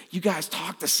 Peter, you guys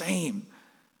talk the same.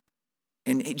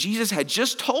 And Jesus had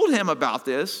just told him about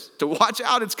this, to watch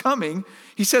out, it's coming.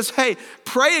 He says, hey,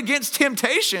 pray against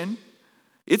temptation.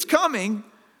 It's coming.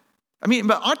 I mean,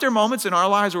 but aren't there moments in our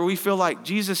lives where we feel like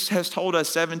Jesus has told us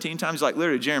 17 times, like,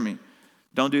 literally, Jeremy,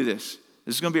 don't do this.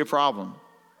 This is going to be a problem.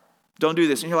 Don't do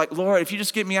this. And you're like, Lord, if you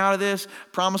just get me out of this,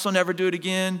 promise I'll never do it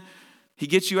again. He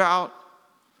gets you out.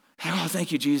 Oh,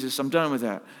 thank you, Jesus. I'm done with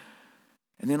that.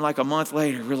 And then like a month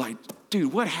later, we're like,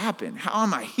 dude, what happened? How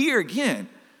am I here again?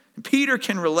 And Peter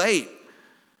can relate.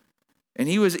 And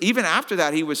he was, even after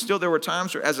that, there were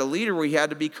times where, as a leader, where he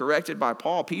had to be corrected by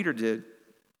Paul. Peter did.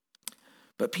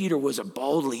 But Peter was a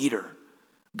bold leader.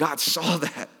 God saw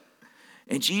that.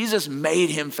 And Jesus made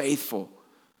him faithful.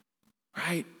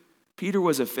 Right? Peter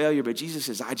was a failure, but Jesus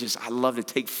says, I love to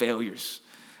take failures.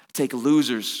 I take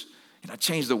losers, and I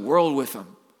change the world with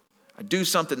them. I do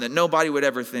something that nobody would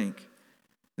ever think.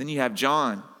 Then you have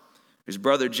John, his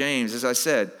brother James. As I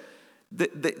said,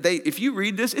 if you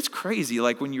read this, it's crazy.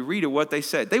 Like, when you read it, what they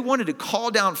said. They wanted to call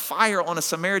down fire on a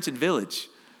Samaritan village.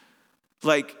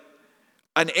 Like,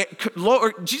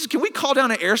 Lord, Jesus, can we call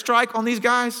down an airstrike on these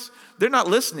guys? They're not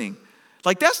listening.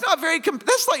 Like, that's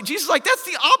like, Jesus, like, that's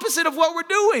the opposite of what we're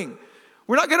doing.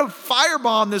 We're not going to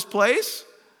firebomb this place.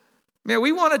 Man,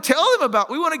 we want to tell them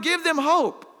we want to give them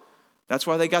hope. That's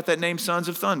why they got that name Sons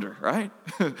of Thunder, right?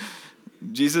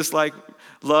 Jesus, like,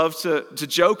 loved to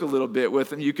joke a little bit with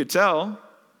them. You could tell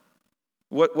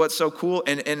what's so cool.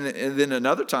 And then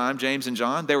another time, James and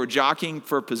John, they were jockeying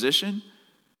for position.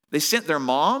 They sent their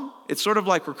mom. It's sort of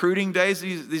like recruiting days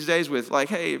these days with, like,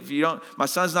 hey, if you don't, my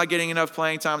son's not getting enough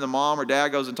playing time, the mom or dad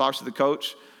goes and talks to the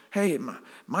coach. Hey,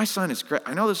 my son is great.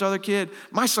 I know this other kid.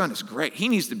 My son is great. He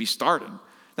needs to be starting.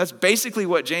 That's basically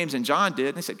what James and John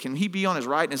did. They said, can he be on his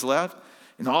right and his left?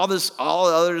 And all the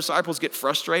other disciples get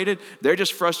frustrated. They're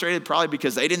just frustrated probably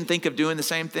because they didn't think of doing the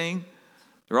same thing.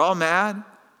 They're all mad.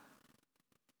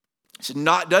 He said,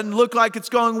 doesn't look like it's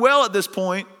going well at this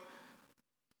point.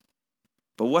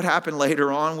 But what happened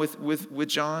later on with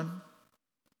John?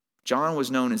 John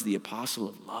was known as the apostle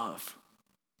of love.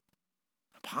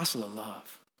 Apostle of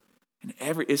love. And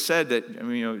it said that,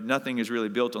 nothing is really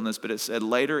built on this, but it said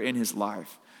later in his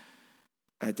life,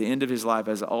 at the end of his life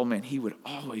as an old man, he would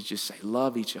always just say,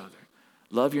 love each other.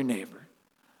 Love your neighbor.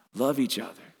 Love each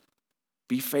other.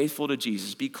 Be faithful to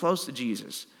Jesus. Be close to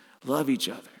Jesus. Love each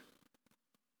other.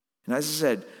 And as I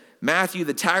said, Matthew,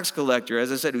 the tax collector,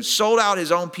 as I said, who sold out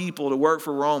his own people to work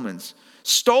for Romans,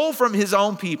 stole from his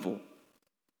own people.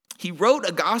 He wrote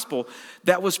a gospel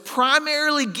that was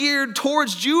primarily geared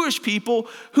towards Jewish people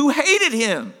who hated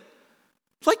him.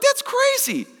 Like, that's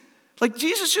crazy. Like,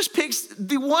 Jesus just picks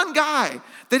the one guy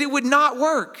that it would not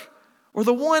work, or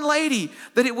the one lady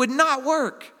that it would not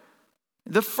work.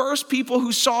 The first people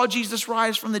who saw Jesus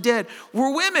rise from the dead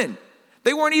were women.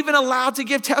 They weren't even allowed to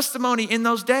give testimony in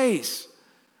those days.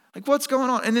 Like, what's going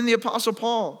on? And then the Apostle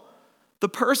Paul, the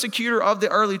persecutor of the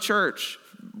early church,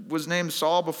 was named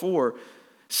Saul before,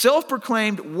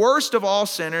 self-proclaimed worst of all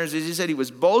sinners, as he said he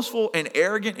was boastful and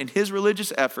arrogant in his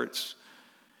religious efforts.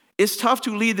 It's tough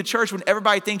to lead the church when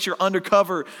everybody thinks you're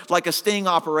undercover like a sting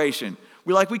operation.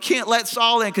 We're like, we can't let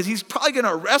Saul in because he's probably going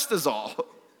to arrest us all.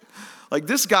 Like,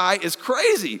 this guy is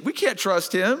crazy. We can't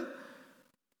trust him.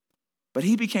 But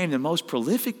he became the most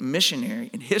prolific missionary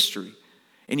in history.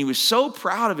 And he was so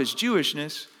proud of his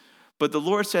Jewishness. But the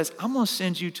Lord says, I'm going to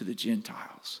send you to the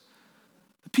Gentiles.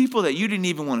 The people that you didn't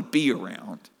even want to be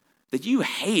around, that you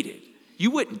hated,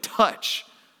 you wouldn't touch.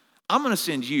 I'm going to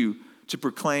send you to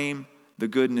proclaim the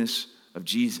goodness of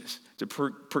Jesus, to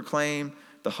proclaim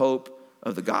the hope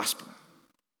of the gospel.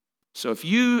 So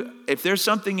if there's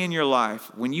something in your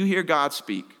life, when you hear God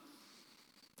speak,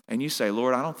 and you say,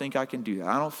 Lord, I don't think I can do that.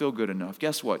 I don't feel good enough.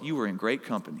 Guess what? You were in great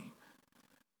company.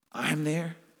 I'm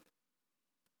there.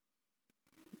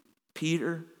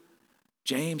 Peter,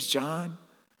 James, John,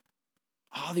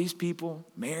 all these people,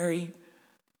 Mary,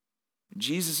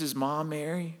 Jesus' mom,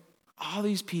 Mary, all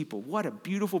these people. What a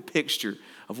beautiful picture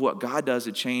of what God does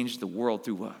to change the world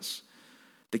through us.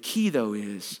 The key, though,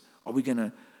 is, are we going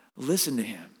to listen to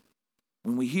him?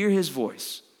 When we hear his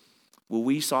voice, will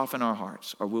we soften our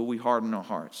hearts or will we harden our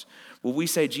hearts? Will we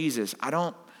say, Jesus, I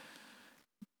don't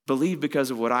believe because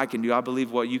of what I can do. I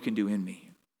believe what you can do in me.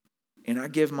 And I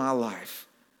give my life.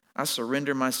 I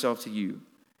surrender myself to you.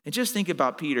 And just think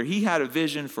about Peter. He had a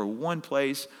vision for one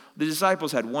place. The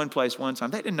disciples had one place one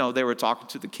time. They didn't know they were talking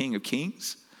to the King of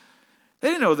Kings. They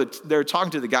didn't know that they were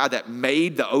talking to the guy that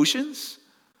made the oceans.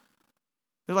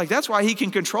 They're like, that's why he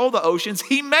can control the oceans.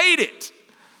 He made it.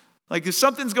 Like, if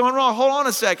something's going wrong, hold on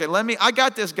a second. I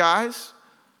got this, guys.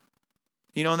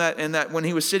 You know, and that when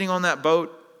he was sitting on that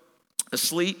boat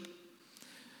asleep,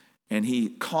 and he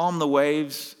calmed the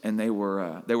waves, and they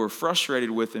were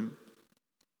frustrated with him.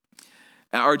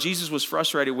 Or Jesus was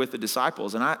frustrated with the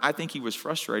disciples, and I think he was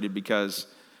frustrated because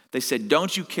they said,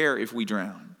 don't you care if we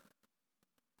drown?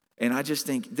 And I just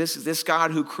think this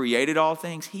God who created all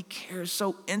things, he cares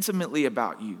so intimately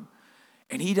about you.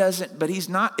 And he doesn't, but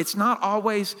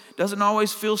doesn't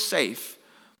always feel safe,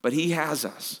 but he has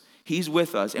us. He's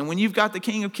with us. And when you've got the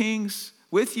King of Kings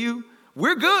with you,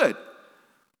 we're good.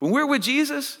 When we're with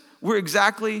Jesus, we're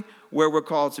exactly where we're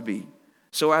called to be.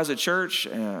 So as a church,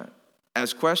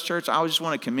 as Quest Church, I just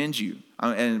want to commend you.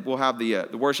 And we'll have the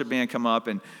worship band come up.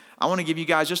 And I want to give you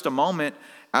guys just a moment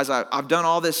as I've done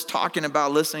all this talking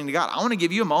about listening to God. I want to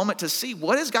give you a moment to see,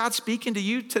 what is God speaking to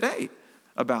you today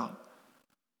about?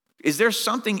 Is there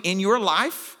something in your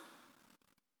life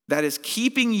that is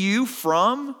keeping you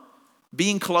from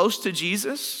being close to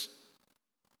Jesus?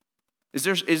 Is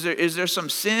there some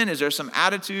sin? Is there some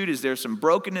attitude? Is there some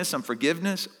brokenness, some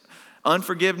forgiveness,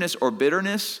 unforgiveness, or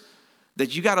bitterness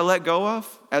that you got to let go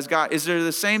of as God? Is there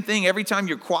the same thing every time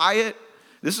you're quiet?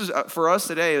 This is for us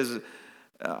today.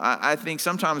 I think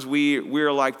sometimes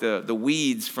we're like the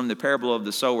weeds from the parable of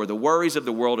the sower, the worries of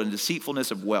the world and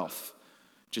deceitfulness of wealth.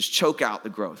 Just choke out the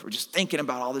growth. We're just thinking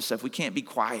about all this stuff. We can't be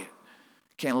quiet.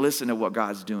 Can't listen to what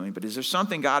God's doing. But is there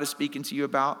something God is speaking to you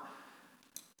about?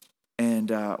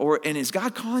 And is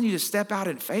God calling you to step out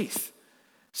in faith?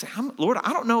 Say, Lord,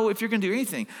 I don't know if you're going to do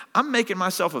anything. I'm making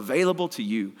myself available to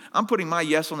you. I'm putting my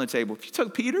yes on the table. If you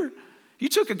took Peter, you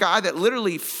took a guy that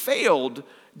literally failed,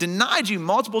 denied you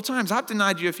multiple times. I've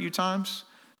denied you a few times.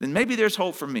 Then maybe there's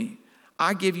hope for me.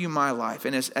 I give you my life.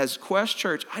 And as Quest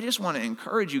Church, I just want to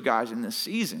encourage you guys in this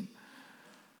season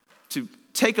to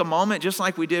take a moment, just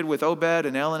like we did with Obed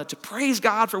and Ellen, to praise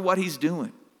God for what he's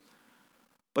doing.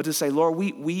 But to say, Lord,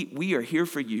 we are here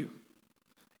for you.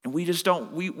 And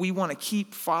we want to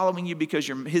keep following you because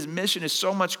his mission is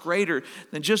so much greater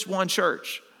than just one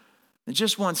church, than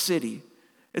just one city.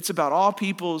 It's about all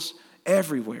peoples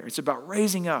everywhere. It's about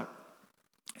raising up.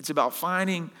 It's about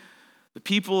finding the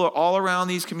people all around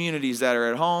these communities that are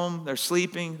at home, they're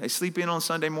sleeping, they sleep in on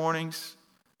Sunday mornings,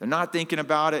 they're not thinking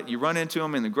about it. You run into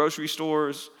them in the grocery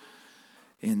stores,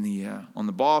 on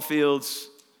the ball fields,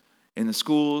 in the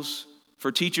schools.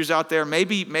 For teachers out there,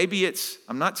 maybe it's,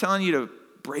 I'm not telling you to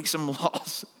break some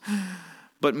laws,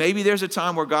 but maybe there's a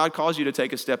time where God calls you to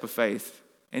take a step of faith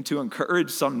and to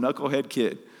encourage some knucklehead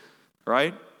kid,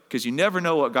 right? Because you never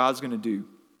know what God's going to do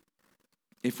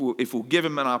if we'll give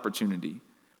him an opportunity.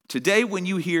 Today, when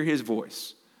you hear his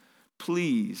voice,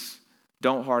 please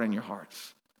don't harden your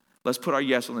hearts. Let's put our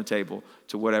yes on the table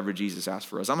to whatever Jesus asked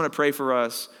for us. I'm going to pray for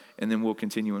us, and then we'll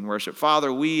continue in worship.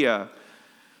 Father, we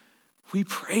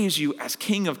praise you as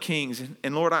King of Kings.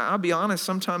 And Lord, I'll be honest,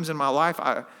 sometimes in my life,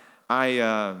 all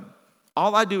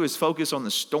I do is focus on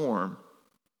the storm.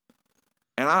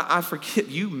 And I forget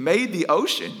you made the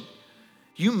ocean.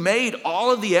 You made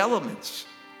all of the elements.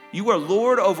 You are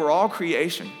Lord over all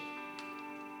creation.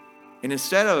 And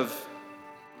instead of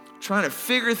trying to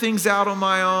figure things out on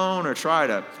my own or try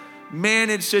to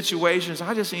manage situations.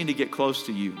 I just need to get close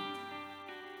to you.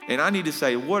 And I need to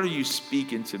say, what are you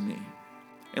speaking to me?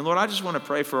 And Lord, I just want to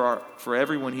pray for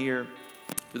everyone here,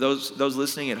 for those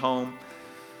listening at home.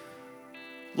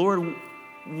 Lord,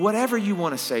 whatever you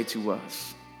want to say to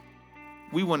us,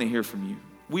 we want to hear from you.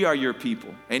 We are your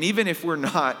people. And even if we're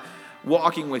not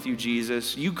walking with you,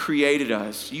 Jesus, you created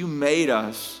us. You made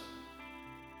us.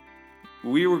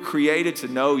 We were created to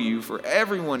know you. For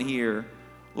everyone here,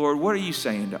 Lord, what are you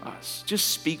saying to us? Just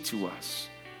speak to us.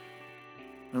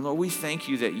 And Lord, we thank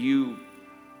you that you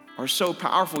are so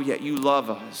powerful, yet you love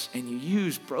us. And you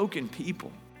use broken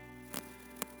people.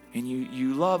 And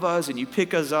you love us, and you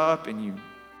pick us up, and you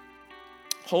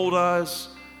hold us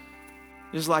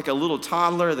just like a little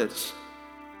toddler that's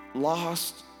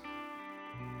lost.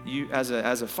 You, as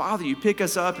a father, you pick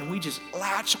us up, and we just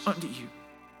latch onto you.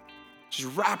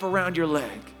 Just wrap around your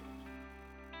leg.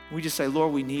 We just say,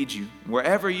 Lord, we need you.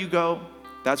 Wherever you go,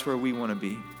 that's where we want to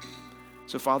be.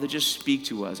 So, Father, just speak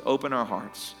to us. Open our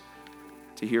hearts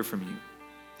to hear from you.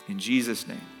 In Jesus'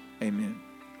 name, amen.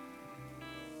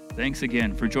 Thanks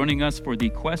again for joining us for the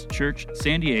Quest Church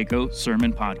San Diego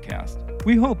Sermon Podcast.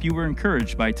 We hope you were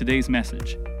encouraged by today's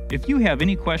message. If you have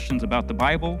any questions about the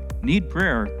Bible, need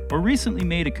prayer, or recently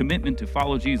made a commitment to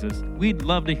follow Jesus, we'd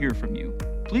love to hear from you.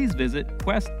 Please visit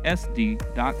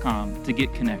questsd.com to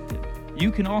get connected.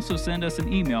 You can also send us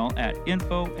an email at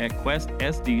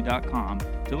info@questsd.com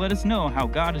to let us know how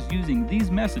God is using these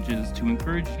messages to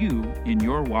encourage you in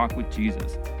your walk with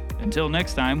Jesus. Until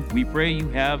next time, we pray you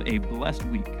have a blessed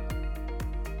week.